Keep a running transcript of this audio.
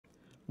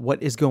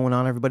What is going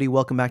on, everybody?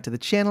 Welcome back to the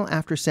channel.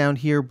 After Sound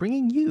here,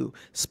 bringing you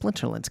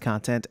Splinterlands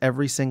content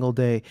every single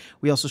day.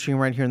 We also stream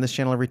right here on this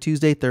channel every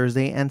Tuesday,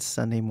 Thursday, and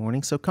Sunday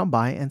morning, so come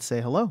by and say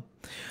hello.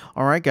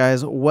 All right,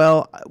 guys.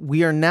 Well,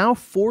 we are now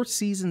 4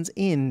 seasons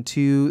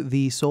into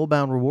the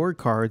Soulbound reward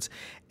cards,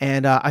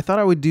 and I thought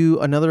I would do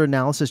another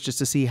analysis just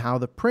to see how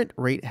the print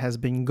rate has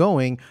been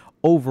going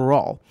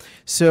overall.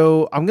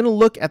 So I'm going to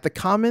look at the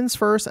commons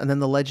first and then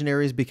the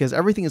legendaries, because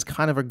everything is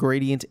kind of a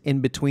gradient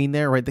in between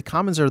there, right? The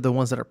commons are the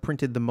ones that are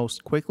printed the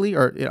most quickly,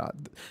 or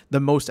the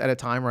most at a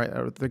time, right?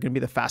 Or they're going to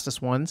be the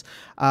fastest ones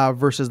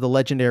versus the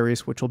legendaries,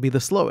 which will be the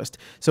slowest.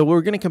 So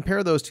we're going to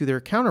compare those to their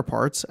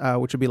counterparts,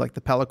 which would be like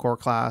the Pelacor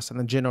class and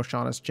the Jin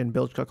Oshanis, Jin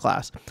Bilge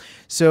class.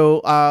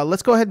 So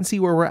let's go ahead and see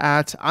where we're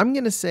at. I'm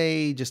going to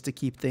say, just to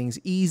keep things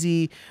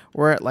easy,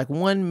 we're at like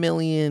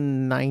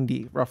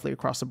 1,090,000 roughly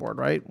across the board,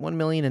 right?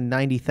 1,090,000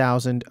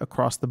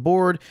 across the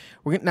board.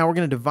 Now we're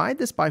going to divide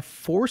this by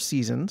 4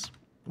 seasons,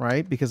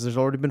 right? Because there's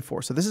already been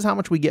 4. So this is how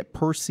much we get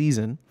per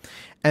season.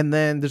 And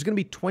then there's going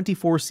to be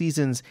 24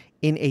 seasons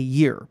in a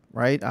year,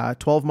 right?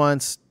 12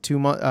 months,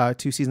 2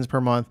 seasons per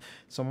month.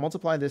 So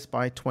multiply this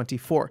by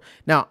 24.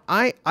 Now,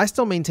 I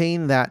still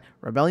maintain that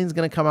Rebellion's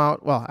going to come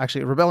out. Well,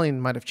 actually, Rebellion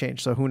might have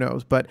changed, so who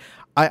knows? But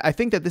I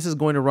think that this is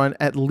going to run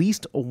at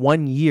least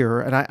 1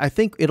 year. And I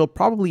think it'll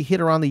probably hit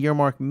around the year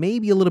mark,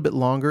 maybe a little bit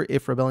longer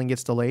if Rebellion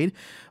gets delayed.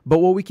 But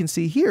what we can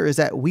see here is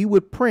that we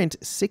would print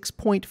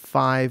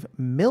 6.5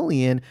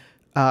 million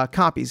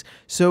copies.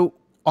 So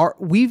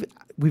we've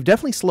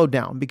definitely slowed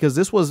down, because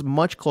this was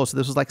much closer.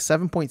 This was like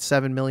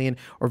 7.7 million,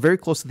 or very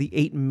close to the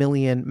 8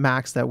 million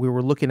max that we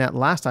were looking at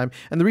last time.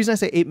 And the reason I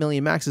say 8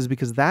 million max is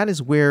because that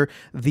is where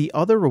the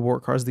other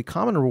reward cards, the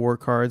common reward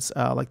cards,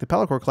 like the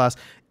Pelacor class,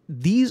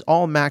 these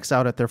all max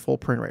out at their full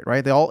print rate,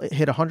 right? They all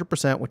hit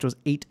 100%, which was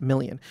 8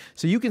 million.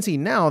 So you can see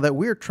now that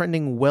we're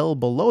trending well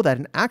below that.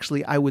 And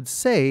actually, I would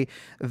say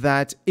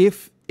that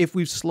if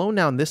we've slowed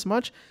down this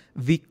much,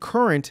 the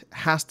current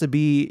has to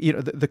be,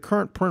 the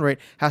current print rate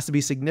has to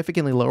be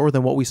significantly lower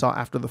than what we saw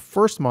after the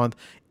first month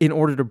in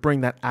order to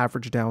bring that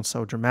average down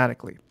so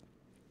dramatically.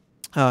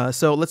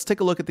 So let's take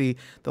a look at the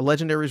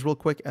legendaries real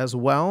quick as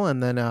well,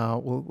 and then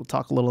we'll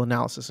talk a little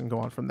analysis and go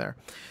on from there.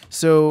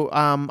 So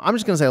I'm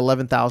just going to say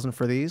 11,000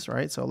 for these,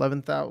 right? So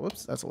 11,000,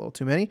 whoops, that's a little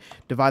too many.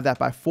 Divide that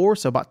by 4,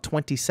 so about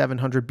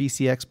 2,700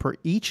 BCX per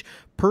each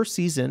per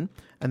season,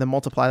 and then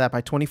multiply that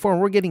by 24,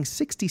 and we're getting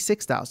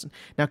 66,000.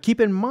 Now, keep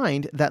in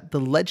mind that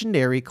the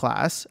legendary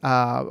class,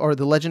 or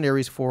the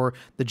legendaries for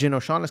the Jin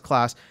Oshanis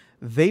class,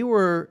 they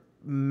were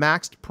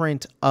maxed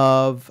print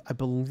of, I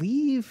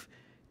believe,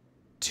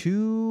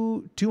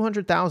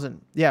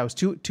 200,000. Yeah, it was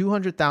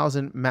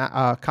 200,000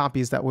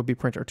 copies that would be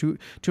printed, or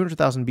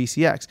 200,000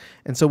 BCX.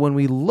 And so when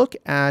we look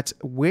at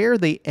where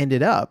they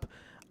ended up,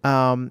 we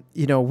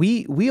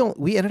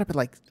ended up at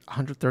like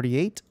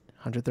 138.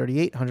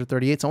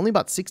 It's only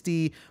about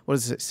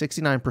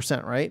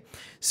 69%, right?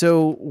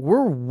 So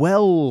we're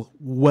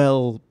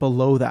well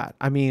below that.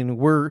 I mean,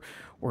 we're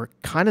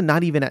kind of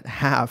not even at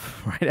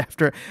half, right,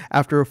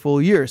 after a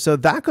full year. So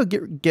that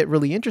could get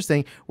really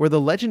interesting, where the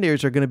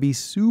legendaries are going to be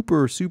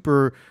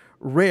super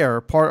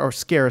rare, or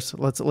scarce.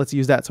 Let's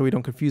use that so we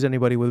don't confuse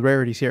anybody with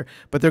rarities here.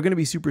 But they're going to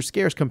be super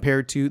scarce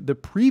compared to the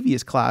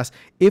previous class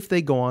if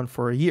they go on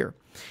for a year.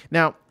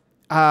 Now,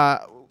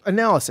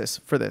 analysis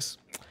for this.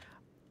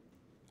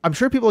 I'm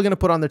sure people are going to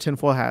put on their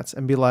tinfoil hats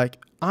and be like,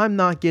 I'm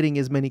not getting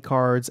as many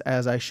cards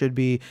as I should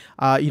be.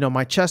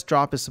 My chest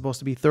drop is supposed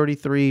to be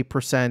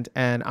 33%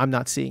 and I'm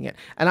not seeing it.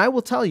 And I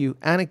will tell you,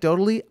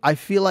 anecdotally, I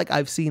feel like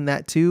I've seen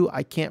that too.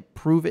 I can't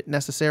prove it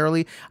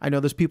necessarily. I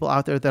know there's people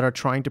out there that are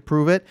trying to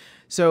prove it.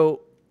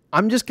 So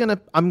I'm going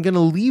to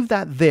leave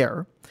that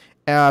there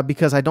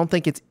because I don't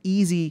think it's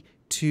easy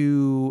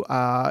to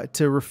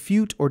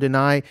refute or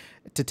deny,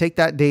 to take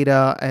that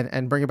data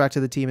and bring it back to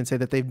the team and say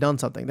that they've done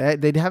something.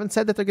 They haven't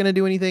said that they're going to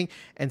do anything.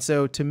 And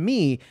so to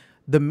me,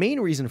 the main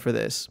reason for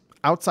this,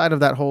 outside of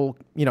that whole,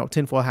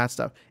 tinfoil hat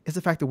stuff, is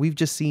the fact that we've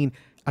just seen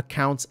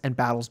accounts and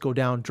battles go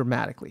down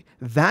dramatically.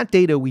 That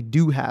data we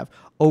do have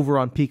over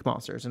on Peak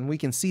Monsters, and we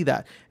can see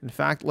that. In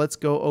fact, let's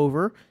go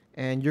over,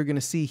 and you're going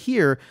to see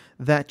here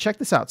that, check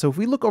this out. So if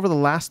we look over the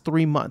last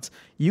 3 months,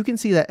 you can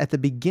see that at the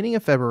beginning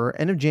of February,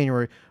 end of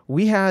January,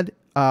 we had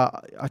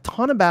a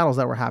ton of battles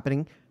that were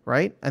happening,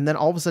 right? And then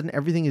all of a sudden,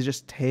 everything is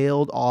just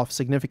tailed off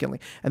significantly.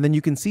 And then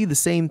you can see the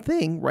same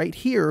thing right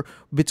here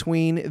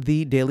between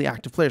the daily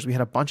active players. We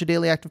had a bunch of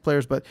daily active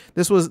players, but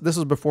this was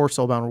before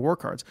Soulbound reward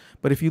cards.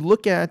 But if you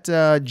look at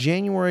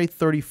January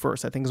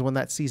 31st, I think is when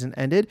that season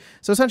ended.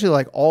 So essentially,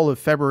 like all of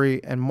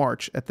February and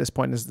March at this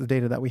point is the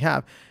data that we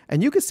have,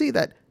 and you can see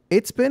that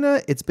it's been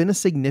a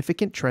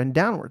significant trend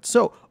downwards.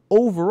 So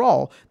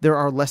overall, there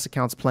are less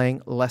accounts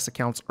playing, less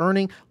accounts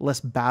earning,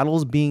 less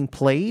battles being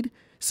played.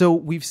 So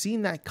we've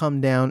seen that come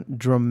down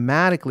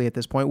dramatically at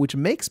this point, which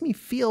makes me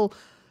feel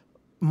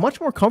much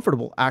more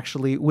comfortable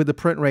actually with the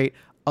print rate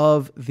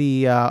of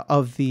the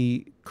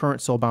current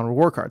Soulbound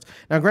reward cards.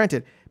 Now,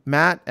 granted,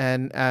 Matt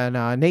and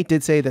Nate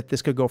did say that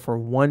this could go for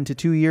 1 to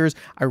 2 years.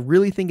 I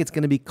really think it's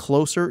going to be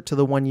closer to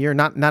the 1 year,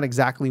 not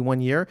exactly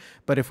 1 year,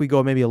 but if we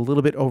go maybe a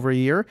little bit over a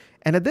year.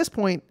 And at this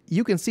point,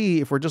 you can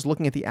see if we're just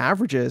looking at the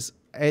averages,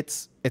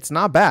 it's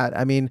not bad.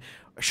 I mean,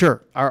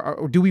 sure.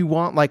 Do we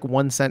want like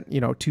 1 cent,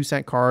 2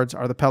 cent cards?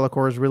 Are the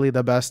Pelacors really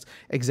the best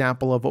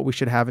example of what we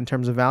should have in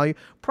terms of value?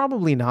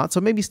 Probably not.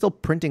 So maybe still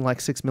printing like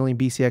 6 million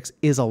BCX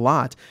is a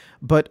lot.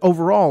 But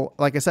overall,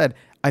 like I said,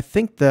 I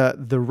think the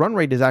run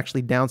rate is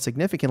actually down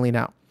significantly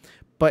now.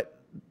 But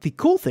the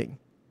cool thing,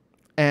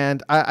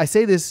 and I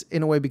say this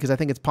in a way because I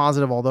think it's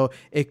positive, although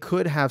it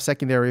could have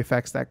secondary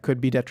effects that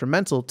could be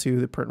detrimental to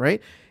the print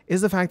rate,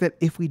 is the fact that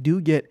if we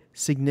do get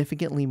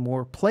significantly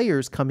more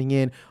players coming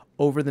in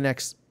over the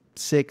next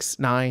 6,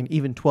 9,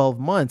 even 12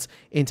 months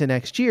into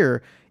next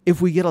year,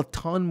 if we get a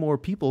ton more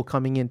people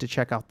coming in to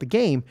check out the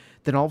game,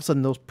 then all of a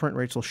sudden those print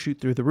rates will shoot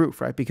through the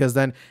roof, right? Because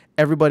then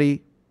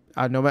everybody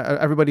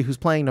who's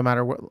playing, no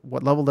matter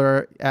what level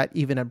they're at,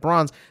 even at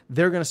bronze,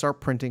 they're going to start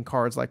printing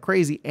cards like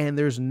crazy, and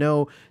there's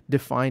no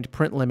defined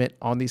print limit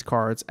on these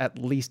cards, at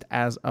least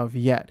as of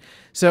yet.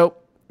 So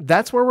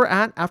that's where we're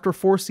at after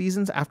 4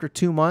 seasons, after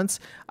 2 months.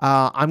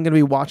 I'm going to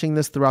be watching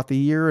this throughout the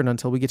year and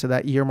until we get to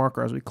that year mark,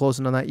 or as we close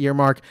in on that year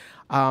mark.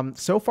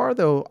 So far,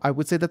 though, I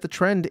would say that the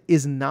trend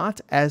is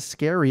not as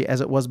scary as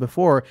it was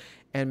before.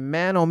 And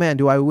man, oh man,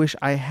 do I wish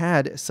I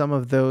had some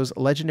of those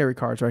legendary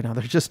cards right now.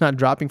 They're just not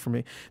dropping for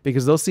me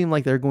because those seem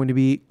like they're going to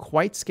be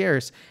quite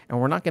scarce, and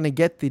we're not going to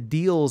get the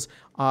deals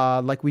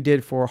like we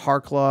did for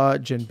Harkla,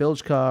 Jin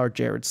Biljka, or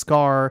Jared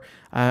Scar,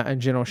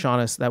 and Jin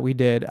O'Shaughnessy that we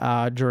did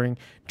during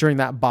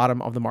that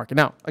bottom of the market.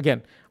 Now,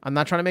 again, I'm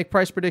not trying to make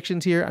price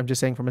predictions here. I'm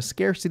just saying from a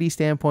scarcity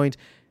standpoint,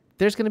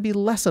 there's going to be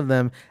less of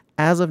them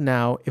as of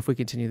now if we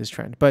continue this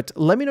trend. But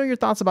let me know your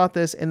thoughts about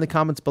this in the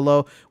comments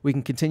below. We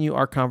can continue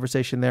our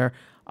conversation there.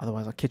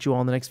 Otherwise, I'll catch you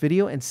all in the next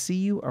video and see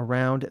you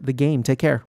around the game. Take care.